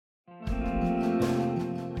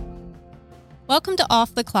Welcome to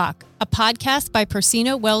Off the Clock, a podcast by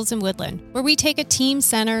Persino, Wells, and Woodland, where we take a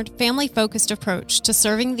team-centered, family-focused approach to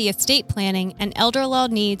serving the estate planning and elder law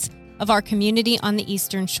needs of our community on the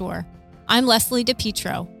Eastern Shore. I'm Leslie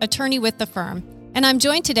DiPietro, attorney with the firm, and I'm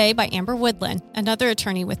joined today by Amber Woodland, another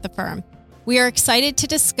attorney with the firm. We are excited to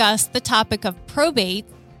discuss the topic of probate,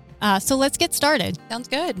 so let's get started. Sounds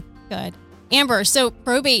good. Good. Amber, so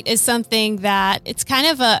probate is something that it's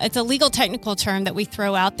a legal technical term that we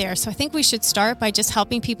throw out there. So I think we should start by just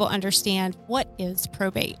helping people understand what is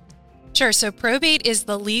probate. Sure. So probate is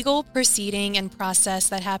the legal proceeding and process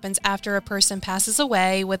that happens after a person passes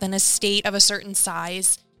away with an estate of a certain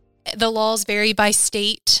size. The laws vary by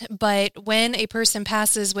state, but when a person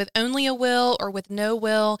passes with only a will or with no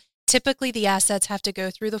will, typically the assets have to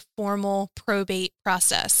go through the formal probate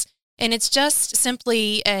process. And it's just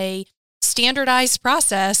simply a standardized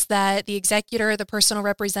process that the executor, the personal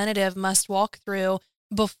representative, must walk through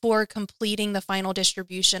before completing the final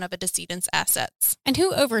distribution of a decedent's assets. And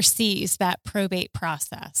who oversees that probate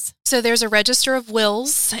process? So there's a register of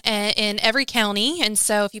wills in every county. And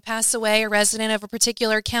so if you pass away, a resident of a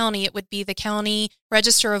particular county, it would be the county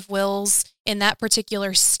register of wills in that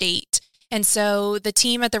particular state. And so the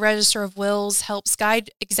team at the Register of Wills helps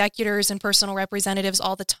guide executors and personal representatives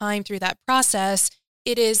all the time through that process.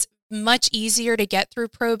 It is much easier to get through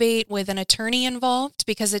probate with an attorney involved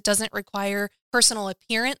because it doesn't require personal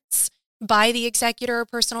appearance by the executor or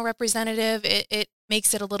personal representative. It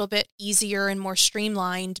makes it a little bit easier and more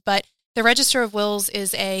streamlined. But the Register of Wills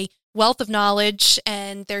is a wealth of knowledge,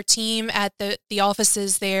 and their team at the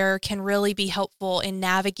offices there can really be helpful in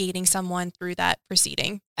navigating someone through that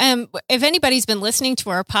proceeding. If anybody's been listening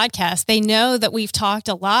to our podcast, they know that we've talked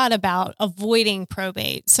a lot about avoiding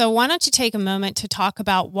probate. So why don't you take a moment to talk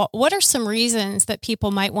about what are some reasons that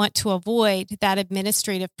people might want to avoid that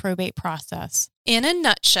administrative probate process? In a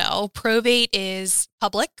nutshell, probate is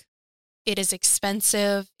public, it is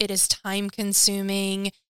expensive, it is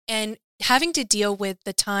time-consuming, and having to deal with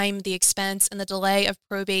the time, the expense, and the delay of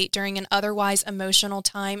probate during an otherwise emotional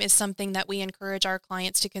time is something that we encourage our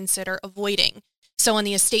clients to consider avoiding. So on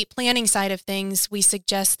the estate planning side of things, we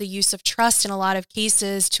suggest the use of trust in a lot of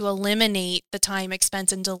cases to eliminate the time,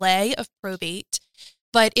 expense, and delay of probate.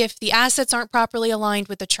 But if the assets aren't properly aligned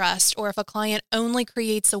with the trust, or if a client only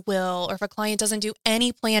creates a will, or if a client doesn't do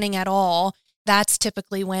any planning at all, that's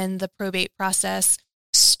typically when the probate process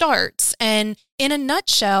starts. And in a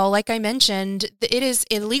nutshell, like I mentioned, it is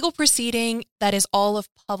a legal proceeding that is all of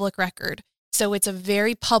public record. So it's a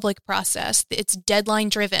very public process. It's deadline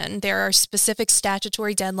driven. There are specific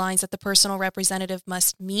statutory deadlines that the personal representative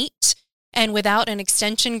must meet. And without an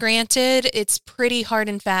extension granted, it's pretty hard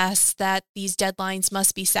and fast that these deadlines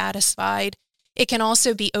must be satisfied. It can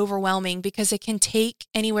also be overwhelming because it can take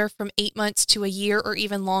anywhere from 8 months to a year or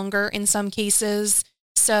even longer in some cases.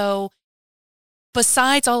 So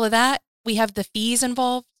besides all of that, we have the fees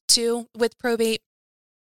involved too with probate.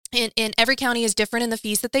 And every county is different in the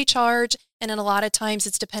fees that they charge. And in a lot of times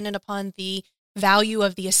it's dependent upon the value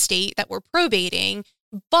of the estate that we're probating.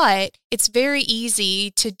 But it's very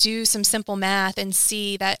easy to do some simple math and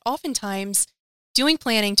see that oftentimes doing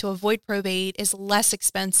planning to avoid probate is less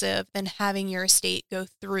expensive than having your estate go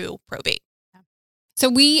through probate. So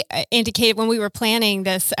we indicated when we were planning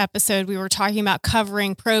this episode, we were talking about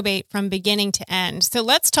covering probate from beginning to end. So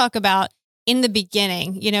let's talk about in the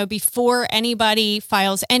beginning, before anybody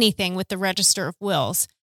files anything with the Register of Wills.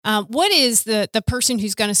 What is the person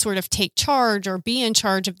who's going to sort of take charge or be in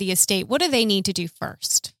charge of the estate? What do they need to do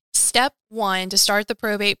first? Step one to start the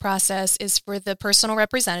probate process is for the personal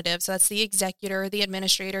representative, so that's the executor, the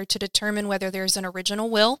administrator, to determine whether there's an original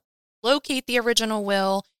will, locate the original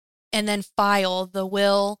will, and then file the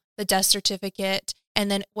will, the death certificate, and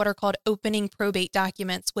then what are called opening probate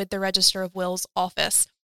documents with the Register of Wills office.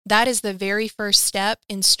 That is the very first step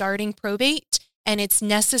in starting probate, and it's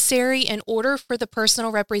necessary in order for the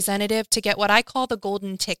personal representative to get what I call the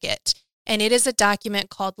golden ticket. And it is a document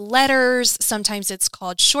called letters. Sometimes it's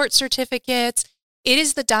called short certificates. It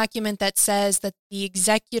is the document that says that the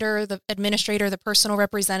executor, the administrator, the personal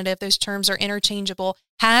representative, those terms are interchangeable,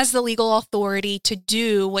 has the legal authority to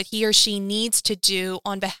do what he or she needs to do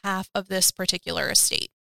on behalf of this particular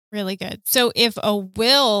estate. Really good. So if a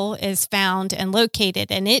will is found and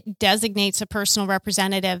located and it designates a personal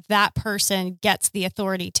representative, that person gets the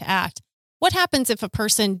authority to act. What happens if a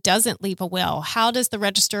person doesn't leave a will? How does the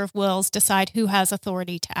Register of Wills decide who has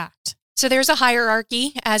authority to act? So there's a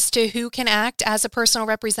hierarchy as to who can act as a personal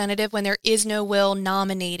representative when there is no will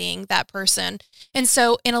nominating that person. And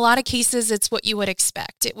so in a lot of cases, it's what you would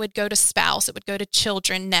expect. It would go to spouse. It would go to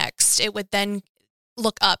children next. It would then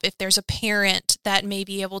look up if there's a parent that may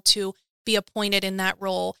be able to be appointed in that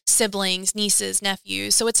role, siblings, nieces,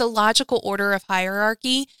 nephews. So it's a logical order of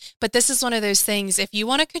hierarchy. But this is one of those things, if you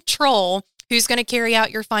want to control who's going to carry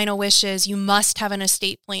out your final wishes, you must have an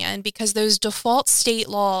estate plan, because those default state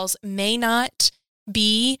laws may not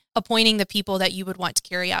be appointing the people that you would want to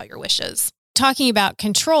carry out your wishes. Talking about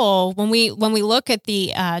control, when we look at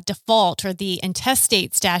the default or the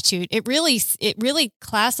intestate statute, it really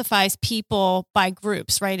classifies people by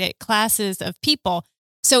groups, right? It classes of people.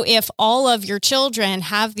 So if all of your children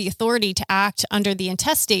have the authority to act under the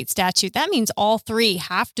intestate statute, that means all three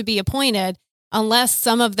have to be appointed unless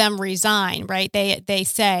some of them resign, right? They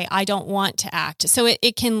say, I don't want to act. So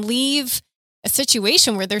it can leave a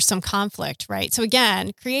situation where there's some conflict, right? So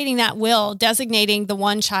again, creating that will, designating the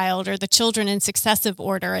one child or the children in successive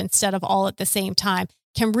order instead of all at the same time,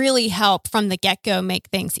 can really help from the get-go make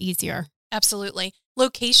things easier. Absolutely.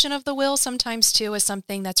 Location of the will sometimes too is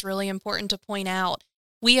something that's really important to point out.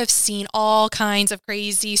 We have seen all kinds of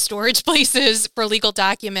crazy storage places for legal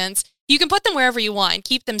documents. You can put them wherever you want and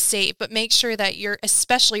keep them safe, but make sure that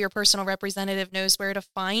especially your personal representative knows where to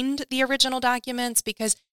find the original documents,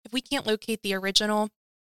 because if we can't locate the original,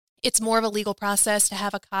 it's more of a legal process to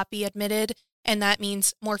have a copy admitted, and that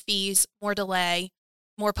means more fees, more delay,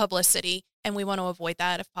 more publicity, and we want to avoid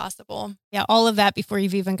that if possible. Yeah, all of that before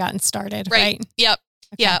you've even gotten started, right? Yep.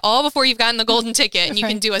 Okay. Yeah, all before you've gotten the golden ticket and you Right.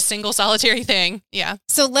 can do a single solitary thing. Yeah.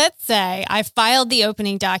 So let's say I filed the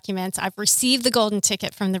opening documents, I've received the golden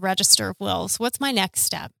ticket from the Register of Wills. What's my next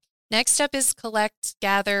step? Next step is collect,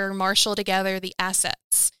 gather, marshal together the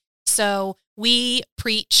assets. So we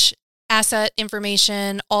preach asset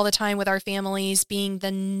information all the time with our families being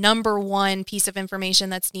the number one piece of information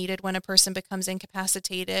that's needed when a person becomes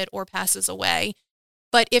incapacitated or passes away.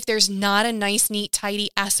 But if there's not a nice, neat, tidy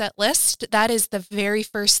asset list, that is the very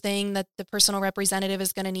first thing that the personal representative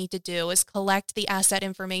is going to need to do, is collect the asset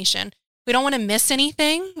information. We don't want to miss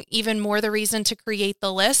anything, even more the reason to create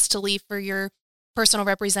the list to leave for your personal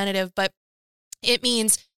representative. But it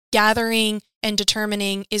means gathering and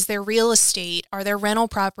determining, is there real estate? Are there rental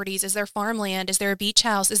properties? Is there farmland? Is there a beach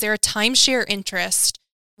house? Is there a timeshare interest?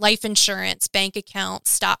 Life insurance, bank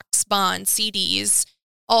accounts, stocks, bonds, CDs,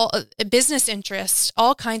 all business interests,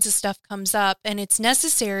 all kinds of stuff comes up, and it's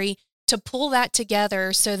necessary to pull that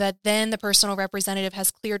together so that then the personal representative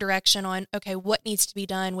has clear direction on, okay, what needs to be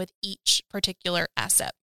done with each particular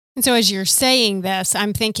asset. And so as you're saying this,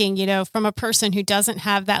 I'm thinking, from a person who doesn't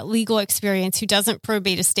have that legal experience, who doesn't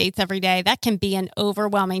probate estates every day, that can be an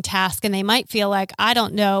overwhelming task. And they might feel like, I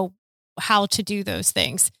don't know how to do those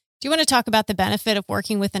things. Do you want to talk about the benefit of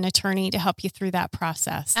working with an attorney to help you through that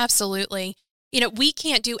process? Absolutely. We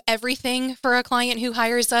can't do everything for a client who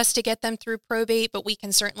hires us to get them through probate, but we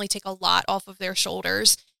can certainly take a lot off of their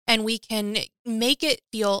shoulders, and we can make it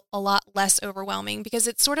feel a lot less overwhelming, because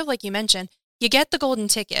it's sort of like you mentioned, you get the golden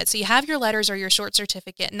ticket. So you have your letters or your short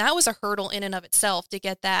certificate, and that was a hurdle in and of itself to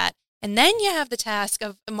get that. And then you have the task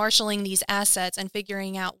of marshaling these assets and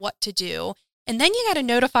figuring out what to do. And then you got to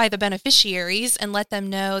notify the beneficiaries and let them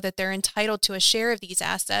know that they're entitled to a share of these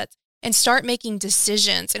assets, and start making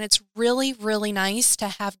decisions. And it's really, really nice to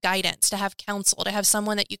have guidance, to have counsel, to have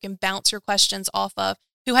someone that you can bounce your questions off of,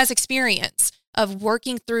 who has experience of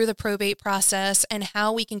working through the probate process and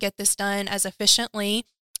how we can get this done as efficiently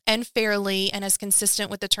and fairly and as consistent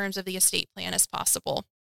with the terms of the estate plan as possible.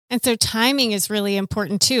 And so timing is really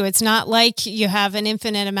important too. It's not like you have an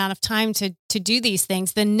infinite amount of time to do these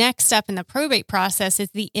things. The next step in the probate process is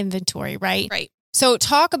the inventory, right? Right. So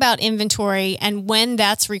talk about inventory and when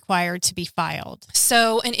that's required to be filed.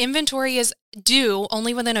 So an inventory is due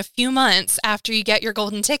only within a few months after you get your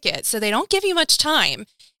golden ticket. So they don't give you much time.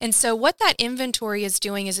 And so what that inventory is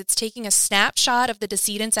doing is it's taking a snapshot of the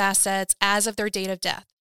decedent's assets as of their date of death.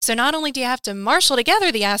 So not only do you have to marshal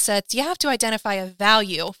together the assets, you have to identify a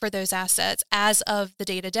value for those assets as of the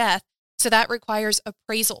date of death. So that requires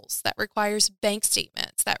appraisals, that requires bank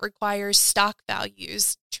statements, that requires stock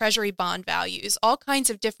values, treasury bond values, all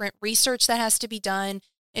kinds of different research that has to be done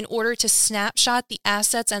in order to snapshot the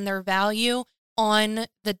assets and their value on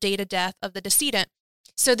the date of death of the decedent.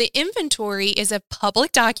 So the inventory is a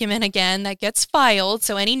public document, again, that gets filed.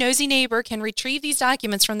 So any nosy neighbor can retrieve these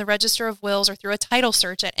documents from the Register of Wills or through a title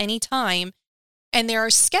search at any time. And there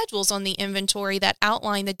are schedules on the inventory that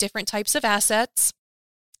outline the different types of assets,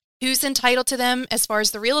 who's entitled to them as far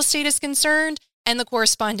as the real estate is concerned, and the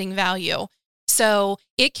corresponding value. So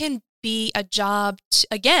it can be a job,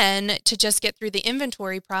 to just get through the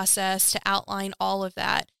inventory process to outline all of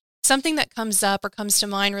that. Something that comes up or comes to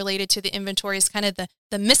mind related to the inventory is kind of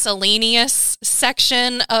the miscellaneous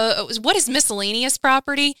section. What is miscellaneous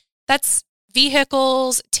property? That's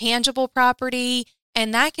vehicles, tangible property,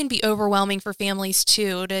 And that can be overwhelming for families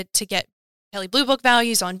too, to get Kelley Blue Book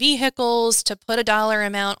values on vehicles, to put a dollar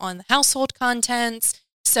amount on the household contents.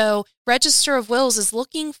 So Register of Wills is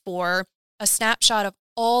looking for a snapshot of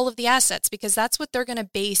all of the assets because that's what they're going to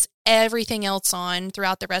base everything else on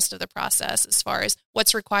throughout the rest of the process as far as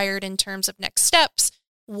what's required in terms of next steps,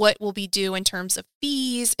 what will be due in terms of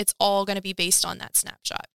fees. It's all going to be based on that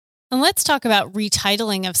snapshot. And let's talk about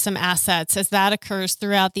retitling of some assets as that occurs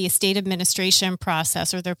throughout the estate administration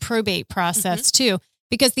process or the probate process too,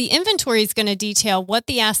 because the inventory is going to detail what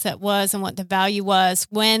the asset was and what the value was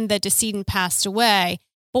when the decedent passed away.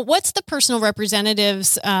 But what's the personal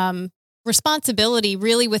representative's responsibility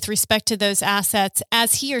really with respect to those assets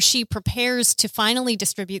as he or she prepares to finally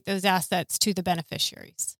distribute those assets to the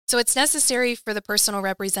beneficiaries? So it's necessary for the personal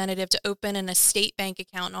representative to open an estate bank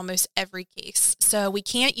account in almost every case. So we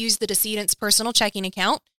can't use the decedent's personal checking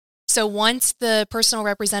account. So once the personal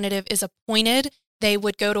representative is appointed, they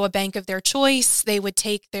would go to a bank of their choice, they would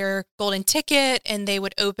take their golden ticket, and they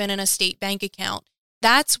would open an estate bank account.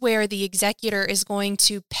 That's where the executor is going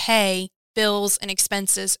to pay bills and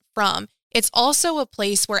expenses from. It's also a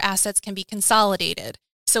place where assets can be consolidated.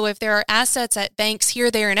 So if there are assets at banks here,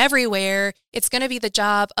 there, and everywhere, it's going to be the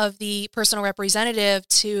job of the personal representative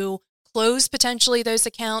to close potentially those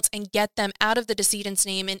accounts and get them out of the decedent's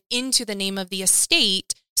name and into the name of the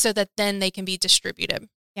estate so that then they can be distributed.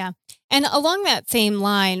 Yeah. And along that same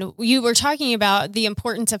line, you were talking about the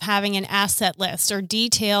importance of having an asset list or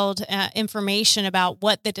detailed information about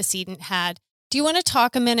what the decedent had. Do you want to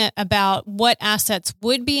talk a minute about what assets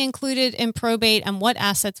would be included in probate and what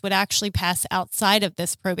assets would actually pass outside of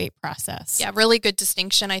this probate process? Yeah, really good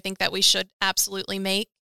distinction I think that we should absolutely make.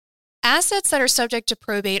 Assets that are subject to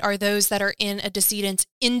probate are those that are in a decedent's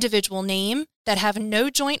individual name that have no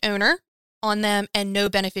joint owner on them and no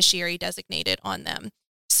beneficiary designated on them.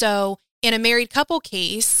 So in a married couple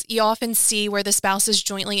case, you often see where the spouses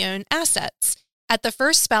jointly own assets. At the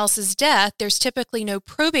first spouse's death, there's typically no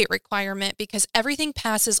probate requirement because everything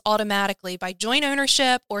passes automatically by joint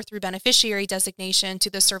ownership or through beneficiary designation to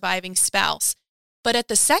the surviving spouse. But at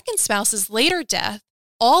the second spouse's later death,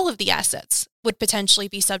 all of the assets would potentially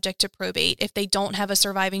be subject to probate if they don't have a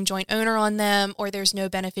surviving joint owner on them or there's no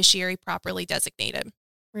beneficiary properly designated.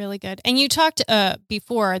 Really good. And you talked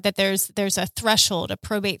before that there's a threshold, a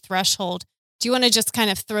probate threshold. Do you want to just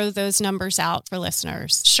kind of throw those numbers out for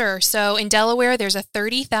listeners? Sure. So in Delaware, there's a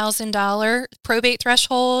 $30,000 probate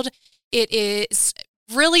threshold. It is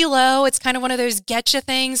really low. It's kind of one of those getcha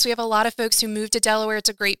things. We have a lot of folks who move to Delaware. It's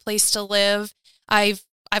a great place to live. I've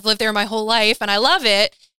lived there my whole life and I love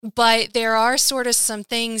it. But there are sort of some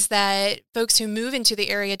things that folks who move into the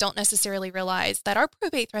area don't necessarily realize that our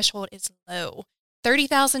probate threshold is low.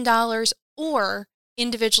 $30,000 or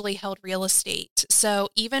individually held real estate. So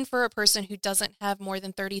even for a person who doesn't have more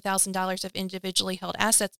than $30,000 of individually held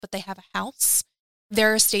assets, but they have a house,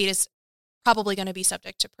 their estate is probably going to be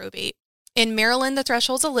subject to probate. In Maryland, the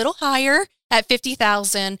threshold's a little higher at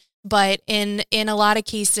 $50,000, but in a lot of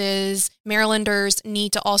cases, Marylanders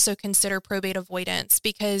need to also consider probate avoidance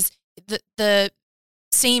because the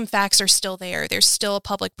same facts are still there. There's still a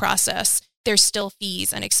public process. There's still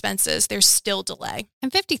fees and expenses. There's still delay.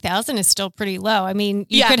 And $50,000 is still pretty low. I mean,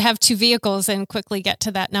 you could have two vehicles and quickly get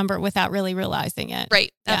to that number without really realizing it.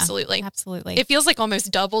 Right. Yeah, absolutely. Absolutely. It feels like almost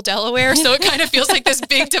double Delaware. So it kind of feels like this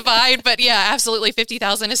big divide. But yeah, absolutely.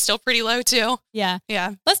 50,000 is still pretty low too. Yeah.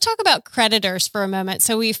 Yeah. Let's talk about creditors for a moment.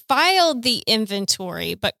 So we filed the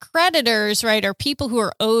inventory, but creditors, right, are people who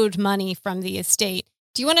are owed money from the estate.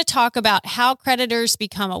 Do you want to talk about how creditors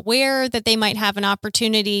become aware that they might have an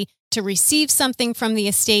opportunity to receive something from the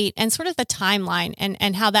estate and sort of the timeline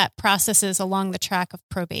and how that processes along the track of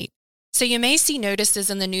probate? So you may see notices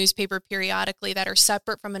in the newspaper periodically that are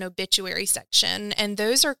separate from an obituary section, and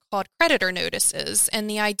those are called creditor notices. And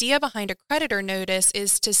the idea behind a creditor notice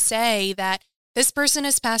is to say that this person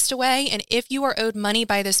has passed away, and if you are owed money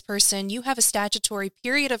by this person, you have a statutory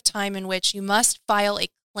period of time in which you must file a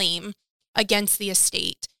claim against the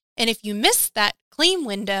estate. And if you miss that claim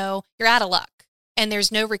window, you're out of luck. And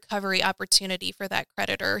there's no recovery opportunity for that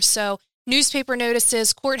creditor. So newspaper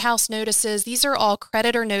notices, courthouse notices, these are all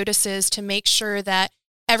creditor notices to make sure that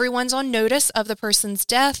everyone's on notice of the person's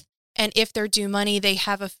death. And if they're due money, they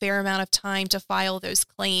have a fair amount of time to file those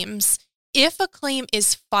claims. If a claim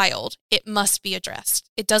is filed, it must be addressed.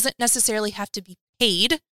 It doesn't necessarily have to be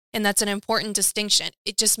paid. And that's an important distinction.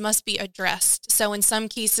 It just must be addressed. So in some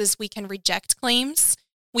cases, we can reject claims.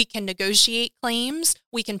 We can negotiate claims.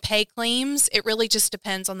 We can pay claims. It really just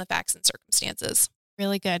depends on the facts and circumstances.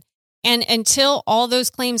 Really good. And until all those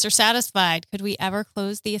claims are satisfied, could we ever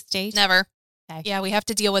close the estate? Never. Okay. Yeah, we have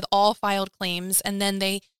to deal with all filed claims. And then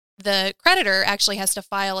the creditor actually has to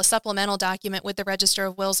file a supplemental document with the Register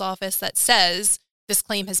of Wills office that says this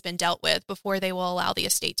claim has been dealt with before they will allow the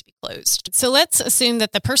estate to be closed. So let's assume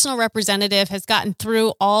that the personal representative has gotten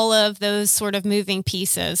through all of those sort of moving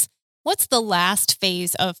pieces. What's the last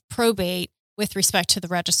phase of probate with respect to the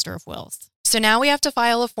Register of Wills? So now we have to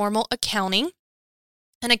file a formal accounting.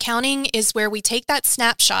 An accounting is where we take that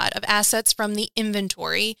snapshot of assets from the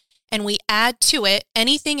inventory and we add to it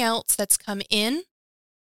anything else that's come in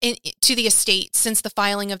to the estate since the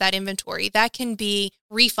filing of that inventory. That can be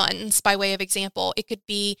refunds, by way of example. It could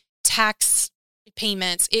be tax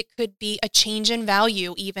payments. It could be a change in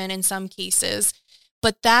value, even in some cases.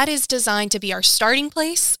 But that is designed to be our starting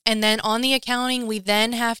place. And then on the accounting, we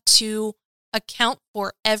then have to account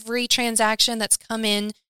for every transaction that's come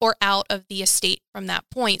in or out of the estate from that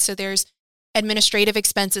point. So there's administrative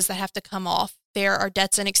expenses that have to come off. There are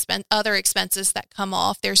debts and other expenses that come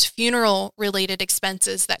off. There's funeral-related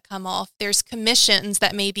expenses that come off. There's commissions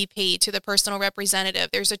that may be paid to the personal representative.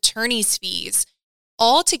 There's attorney's fees,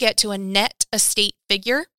 all to get to a net estate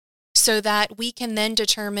figure so that we can then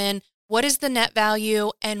determine what is the net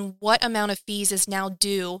value and what amount of fees is now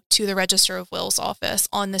due to the Register of Wills office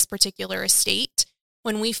on this particular estate.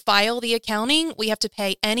 When we file the accounting, we have to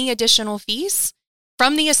pay any additional fees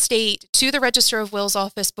from the estate to the Register of Wills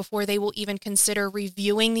office before they will even consider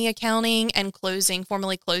reviewing the accounting and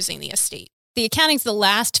formally closing the estate. The accounting's the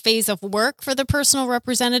last phase of work for the personal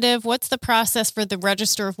representative. What's the process for the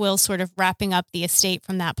Register of Wills sort of wrapping up the estate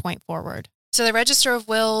from that point forward? So the Register of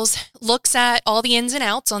Wills looks at all the ins and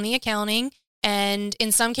outs on the accounting, and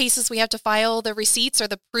in some cases we have to file the receipts or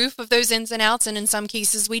the proof of those ins and outs, and in some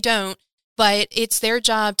cases we don't. But it's their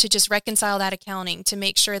job to just reconcile that accounting to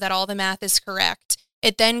make sure that all the math is correct.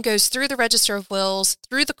 It then goes through the Register of Wills,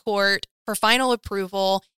 through the court for final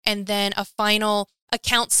approval, and then a final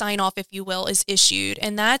account sign-off, if you will, is issued.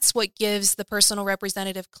 And that's what gives the personal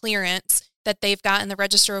representative clearance that they've gotten the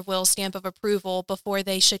Register of Wills stamp of approval before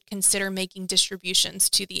they should consider making distributions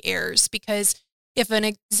to the heirs. Because if an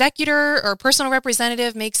executor or personal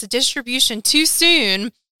representative makes a distribution too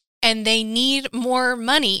soon and they need more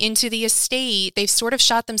money into the estate, they've sort of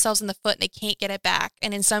shot themselves in the foot and they can't get it back.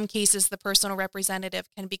 And in some cases, the personal representative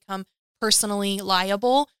can become personally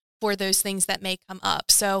liable for those things that may come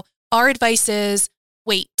up. So our advice is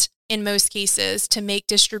wait, in most cases, to make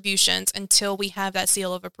distributions until we have that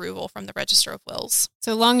seal of approval from the Register of Wills.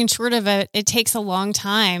 So long and short of it, it takes a long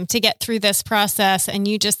time to get through this process. And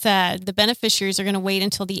you just said the beneficiaries are going to wait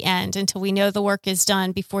until the end, until we know the work is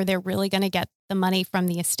done before they're really going to get the money from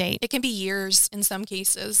the estate. It can be years in some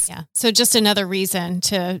cases. Yeah. So just another reason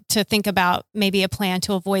to think about maybe a plan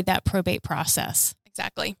to avoid that probate process.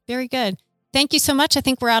 Exactly. Very good. Thank you so much. I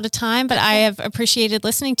think we're out of time, but I have appreciated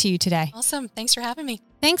listening to you today. Awesome. Thanks for having me.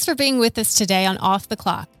 Thanks for being with us today on Off the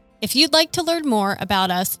Clock. If you'd like to learn more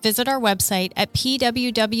about us, visit our website at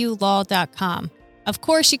pwwlaw.com. Of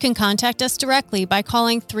course, you can contact us directly by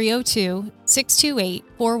calling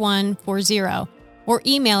 302-628-4140 or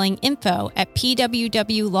emailing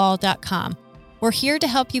info@pwwlaw.com. We're here to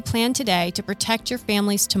help you plan today to protect your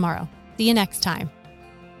families tomorrow. See you next time.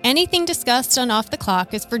 Anything discussed on Off the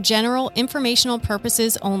Clock is for general informational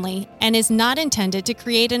purposes only and is not intended to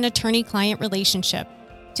create an attorney-client relationship.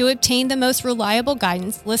 To obtain the most reliable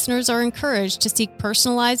guidance, listeners are encouraged to seek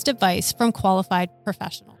personalized advice from qualified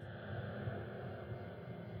professionals.